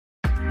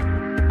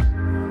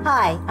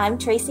Hi, I'm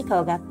Tracy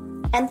Koga,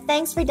 and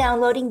thanks for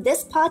downloading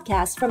this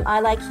podcast from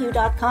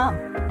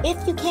ilikehue.com.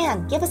 If you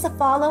can, give us a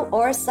follow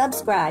or a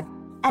subscribe.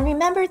 And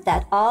remember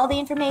that all the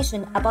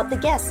information about the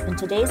guests in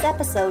today's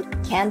episode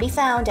can be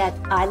found at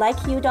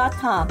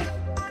ilikehue.com.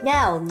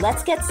 Now,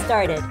 let's get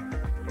started.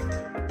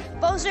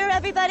 Bonjour,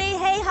 everybody.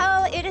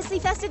 HeHo. It is the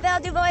Festival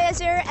du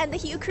Voyageur, and the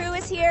HeHo crew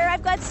is here.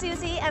 I've got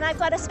Susie, and I've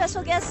got a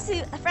special guest,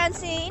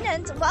 Francine.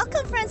 And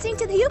welcome, Francine,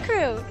 to the HeHo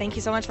crew. Thank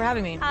you so much for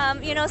having me.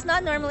 It's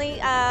not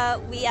normally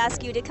we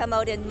ask you to come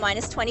out in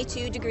minus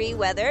 22 degree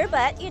weather,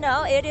 but,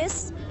 it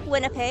is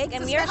Winnipeg,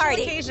 and we are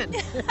hardy. Occasion.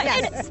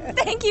 Yes.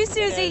 Thank you,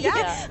 Susie.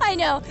 Yeah. I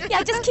know.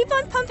 Yeah, just keep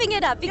on pumping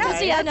it up because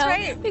that's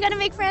right. we got to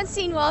make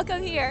Francine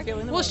welcome here.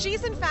 Well,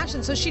 she's in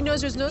fashion, so she knows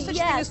there's no such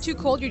thing as too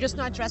cold. You're just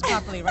not dressed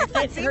properly, right?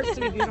 It hurts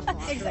to be beautiful.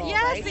 Exactly.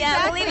 Yes, right?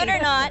 yeah, believe it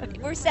or not,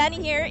 we're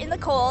standing here in the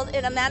cold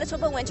in a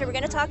Manitoba winter. We're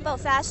going to talk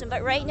about fashion,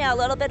 but right now, a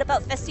little bit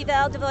about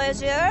Festival du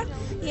Voyageur.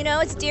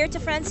 It's dear to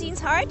Francine's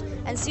heart.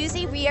 And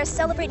Susie, we are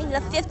celebrating the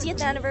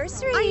 50th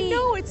anniversary. I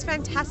know, it's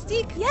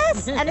fantastic.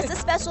 Yes, and it's a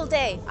special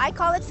day. I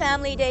call it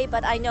Family Day,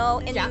 but I know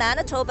in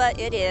Manitoba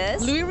it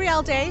is Louis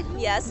Riel Day.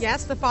 Yes.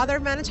 Yes, the father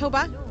of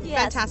Manitoba.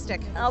 Yes.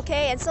 Fantastic.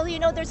 Okay, and so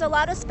there's a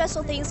lot of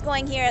special things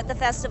going here at the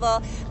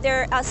festival.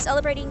 They're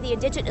celebrating the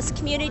Indigenous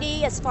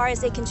community as far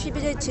as they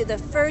contributed to the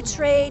fur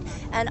trade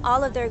and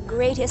all of their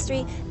great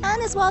history.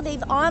 And as well,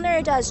 they've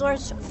honored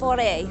Georges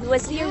Forêt, who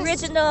was the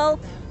original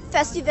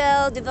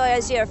Festival du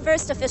Voyageur,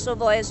 first official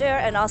voyageur,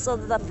 and also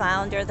the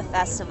founder of the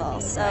festival.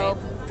 So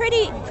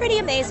pretty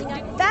amazing.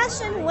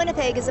 Fashion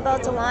Winnipeg is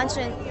about to launch,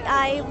 and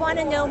I want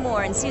to know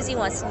more, and Susie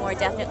wants more,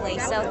 definitely.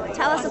 So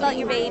tell us about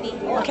your baby.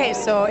 Okay,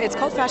 so it's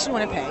called Fashion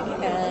Winnipeg,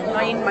 and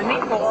my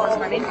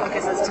main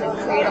focus is to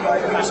create a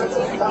larger fashion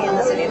scene in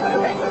the city of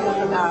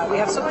Winnipeg. We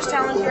have so much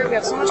talent here, we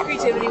have so much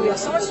creativity, we have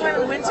so much time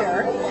in the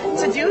winter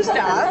to do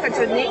stuff and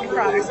to make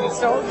products and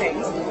sew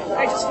things.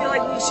 I just feel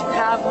like we should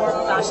have more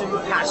fashion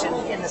passion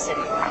in the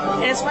city.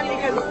 And it's funny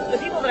because the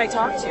people that I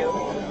talk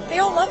to, they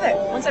all love it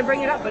once I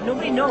bring it up, but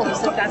nobody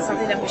knows that that's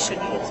something that we should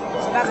be into.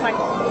 So that's my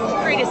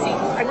goal. Create a scene.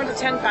 I went to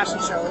 10 fashion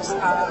shows.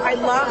 I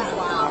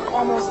loved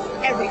almost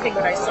everything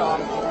that I saw,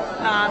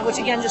 which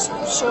again just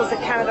shows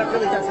that Canada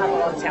really does have a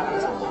lot of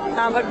talent.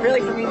 But really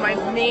for me, my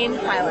main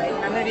highlight,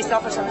 I'm going to be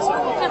selfish on this one,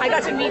 I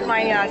got to meet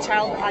my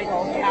child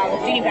idol,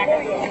 Jeannie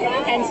Becker.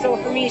 And so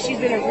for me, she's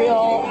been a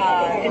real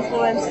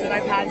influence that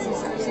I've had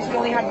since we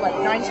only had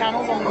 9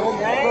 channels on the old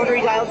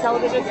rotary dial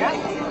television.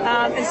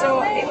 And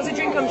so it was a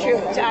dream come true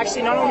to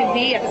actually not only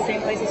be at the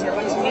same place as her,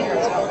 but to meet her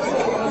as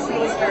well. So it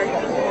was very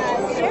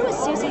good. Share with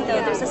Susie,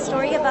 though, there's a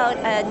story about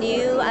a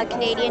new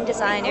Canadian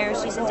designer.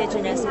 She's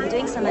Indigenous and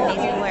doing some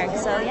amazing work.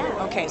 So,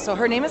 yeah. Okay, so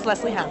her name is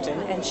Leslie Hampton,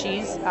 and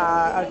she's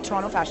a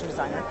Toronto fashion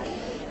designer.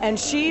 And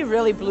she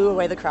really blew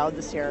away the crowd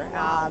this year.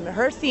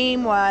 Her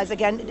theme was,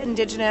 again,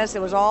 Indigenous.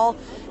 It was all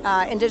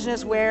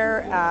Indigenous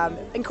wear,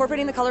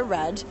 incorporating the color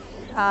red.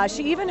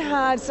 She even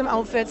had some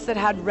outfits that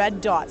had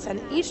red dots,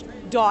 and each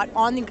dot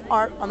on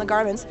the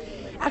garments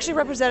actually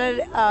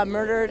represented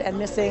murdered and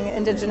missing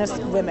Indigenous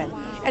women.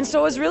 And so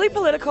it was really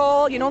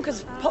political,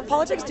 because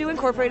politics do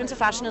incorporate into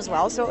fashion as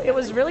well. So it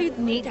was really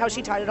neat how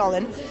she tied it all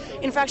in.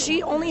 In fact,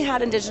 she only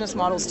had Indigenous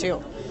models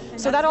too.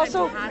 So that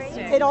also,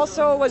 it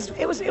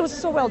was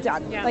so well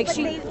done. Yeah.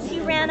 She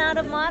ran out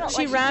of models.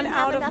 She ran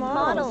out of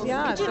models.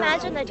 Yeah. Could you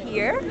imagine that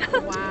here?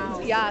 Wow.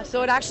 Yeah.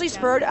 So it actually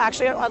spurred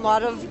a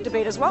lot of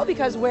debate as well,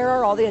 because where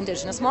are all the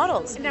Indigenous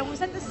models? Now, was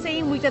that the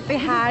same week that they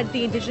had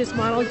the Indigenous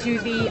model do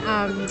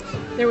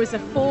there was a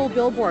full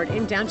billboard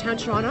in downtown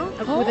Toronto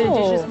with an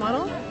Indigenous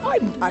model?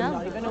 I'm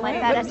not even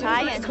aware. Like that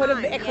tie-in. It could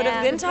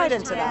have been tied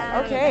into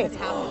that. Okay.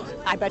 Yeah.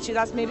 I bet you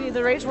that's maybe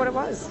the rage what it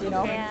was,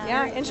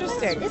 Yeah,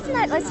 interesting. Isn't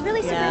that, it's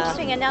really super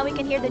interesting, and now we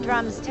can hear the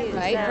drums too.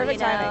 Right, so, perfect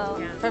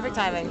timing. Yeah. Perfect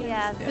timing.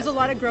 Yeah. There's a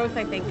lot of growth,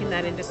 I think, in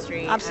that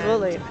industry.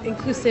 Absolutely. And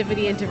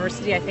inclusivity and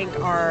diversity, I think,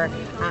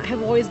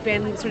 have always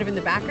been sort of in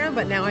the background,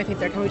 but now I think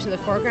they're coming to the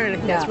foreground, and I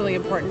think that's really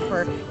important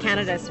for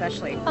Canada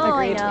especially. Oh,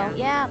 Agreed. I know,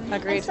 yeah.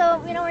 Agreed. And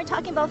so, we're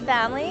talking about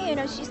family.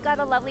 She's got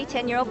a lovely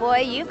 10-year-old boy.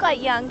 You've got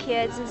young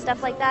kids and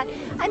stuff like that.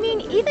 I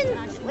mean, even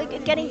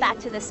getting back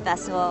to this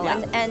festival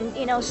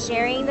and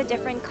sharing the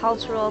different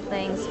cultural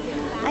things.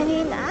 I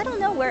mean, I don't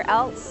know where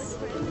else.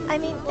 I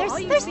mean,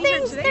 there's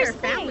things. There's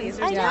families.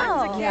 I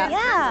know.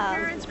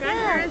 Parents,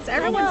 grandparents,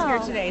 everyone's here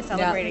today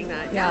celebrating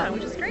that. Yeah,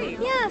 which is great.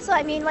 Yeah. So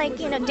I mean,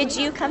 did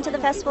you come to the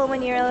festival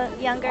when you were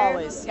younger?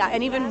 Always. Yeah,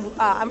 and even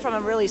I'm from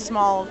a really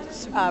small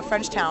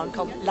French town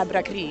called La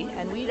Braquerie,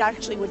 and we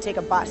actually would take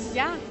a bus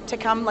to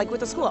come with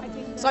the school.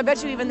 So I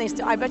bet you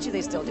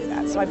they still do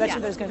that. So I bet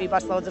you there's going to be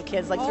busloads of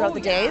kids throughout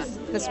the days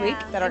this week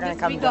that are going to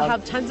come. They'll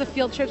have tons of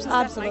field trips and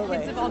Absolutely. stuff. My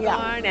kids have all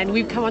gone, and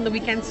we've come on the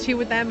weekends too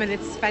with them, and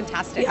it's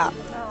fantastic. Yeah.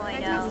 Oh, I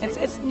know.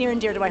 It's near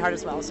and dear to my heart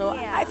as well. So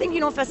I think,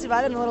 Festival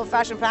and a little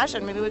fashion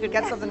passion, maybe we could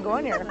get something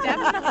going here.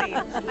 Definitely.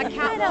 A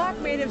catwalk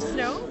made of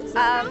snow.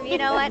 You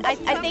know what? I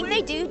think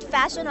they do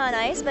fashion on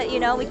ice, but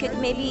we could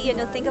maybe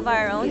think of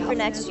our own for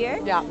next year.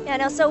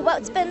 Yeah. So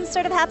what's been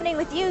sort of happening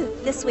with you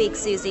this week,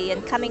 Susie,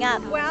 and coming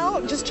up?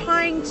 Well, just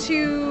trying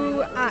to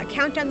to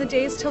count down the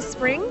days till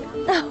spring.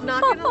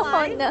 Not gonna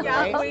lie. No. Yeah,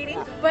 I'm waiting.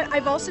 But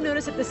I've also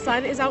noticed that the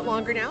sun is out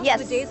longer now. Yes.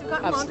 So the days have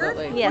gotten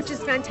Absolutely. longer, Yes. which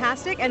is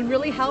fantastic and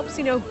really helps,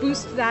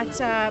 boost that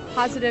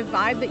positive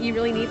vibe that you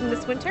really need in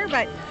this winter.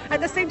 But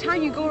at the same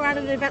time, you go around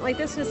at an event like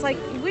this and it's like,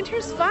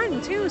 winter's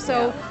fun too.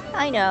 So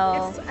I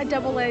know. it's a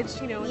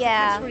double-edged, it's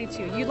Yeah. a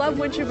catch-22. You love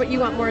winter, but you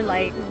want more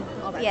light and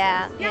all that.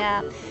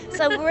 Yeah.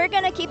 So we're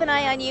gonna keep an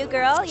eye on you,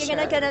 girl. You're Sure.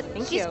 gonna.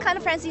 Thank She's you. kind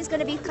of Francine's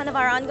gonna be kind of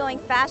our ongoing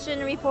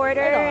fashion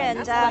reporter, Right on.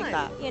 and I like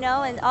that.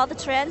 and all the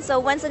trends. So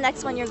when's the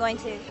next one you're going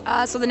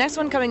to? So the next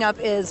one coming up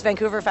is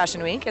Vancouver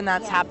Fashion Week, and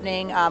that's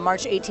happening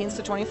March 18th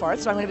to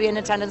 24th. So I'm going to be in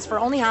attendance for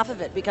only half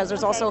of it because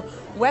there's also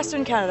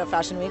Western Canada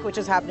Fashion Week, which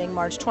is happening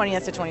March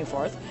 20th to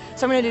 24th.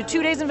 So I'm going to do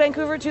 2 days in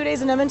Vancouver, 2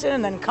 days in Edmonton,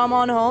 and then come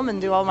on home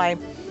and do all my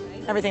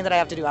everything that I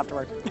have to do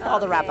afterward, all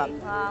the wrap up.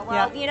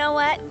 Well, you know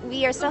what?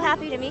 We are so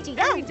happy to meet you.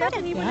 Yeah, we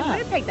definitely need to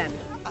Winnipeg then.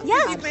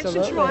 Yes. You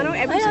mentioned Toronto,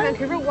 Edmonton,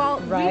 Vancouver. Well,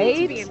 we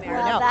need to be in there.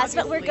 Well, that's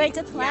what we're going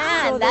to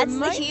plan. So That's there the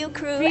might HeHo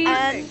crew be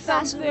and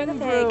Fashion something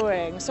Winnipeg.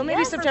 brewing. So maybe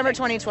Yeah, September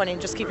 2020.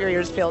 Just keep your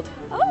ears peeled.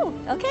 Oh,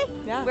 okay.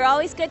 Yeah. We're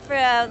always good for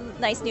a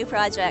nice new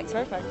project.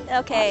 Perfect.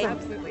 Okay.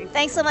 Absolutely.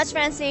 Thanks so much,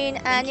 Francine.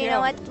 And you you. know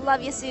what?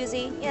 Love you,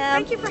 Susie. Yeah.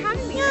 Thank you for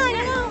having me. Yeah, I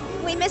know.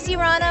 We miss you,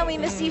 Rana. We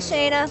miss you,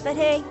 Shayna. But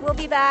hey, we'll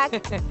be back.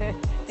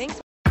 Thanks.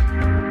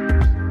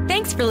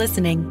 Thanks for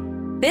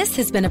listening. This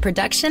has been a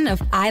production of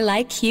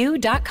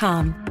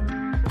ilikehue.com.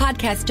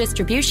 Podcast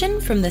distribution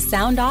from the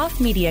Sound Off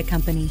Media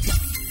Company.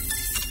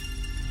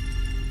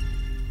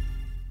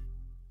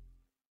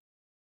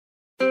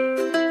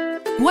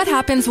 What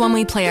happens when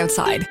we play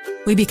outside?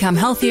 We become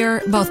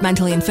healthier, both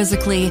mentally and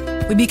physically.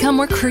 We become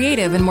more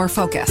creative and more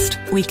focused.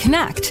 We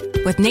connect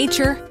with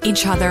nature,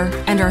 each other,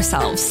 and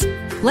ourselves.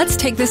 Let's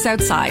Take This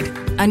Outside,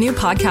 a new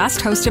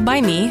podcast hosted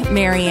by me,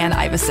 Marianne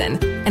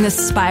Iveson, an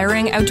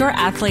aspiring outdoor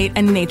athlete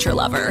and nature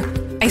lover.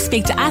 I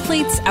speak to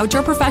athletes,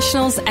 outdoor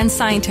professionals, and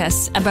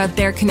scientists about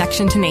their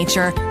connection to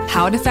nature,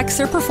 how it affects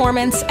their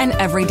performance, and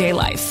everyday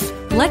life.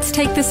 Let's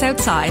Take This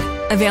Outside,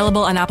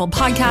 available on Apple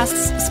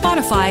Podcasts,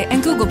 Spotify,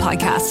 and Google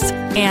Podcasts,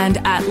 and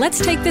at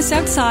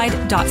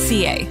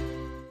letstakeThisOutside.ca.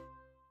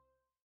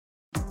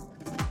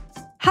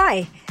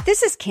 Hi,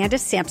 this is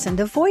Candace Sampson,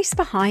 the voice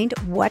behind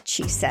What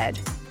She Said.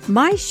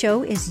 My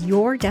show is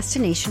your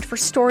destination for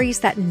stories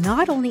that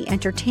not only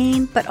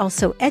entertain, but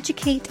also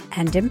educate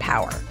and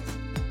empower.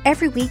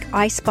 Every week,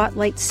 I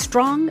spotlight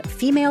strong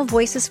female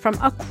voices from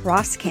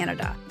across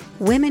Canada,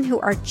 women who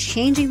are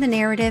changing the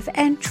narrative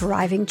and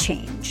driving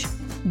change.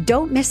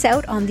 Don't miss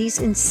out on these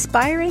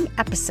inspiring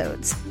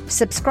episodes.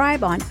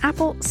 Subscribe on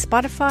Apple,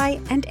 Spotify,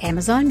 and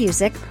Amazon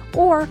Music,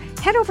 or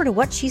head over to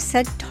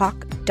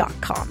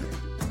whatshesaidtalk.com.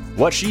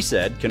 What She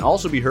Said can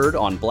also be heard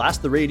on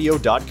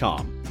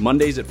blasttheradio.com,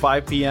 Mondays at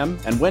 5 p.m.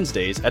 and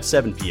Wednesdays at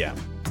 7 p.m.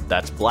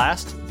 That's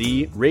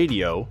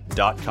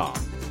blasttheradio.com.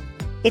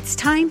 It's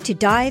time to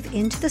dive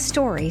into the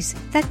stories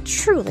that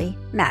truly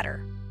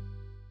matter.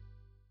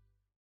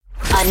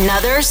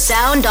 Another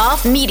Sound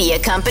Off Media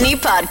Company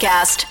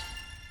podcast.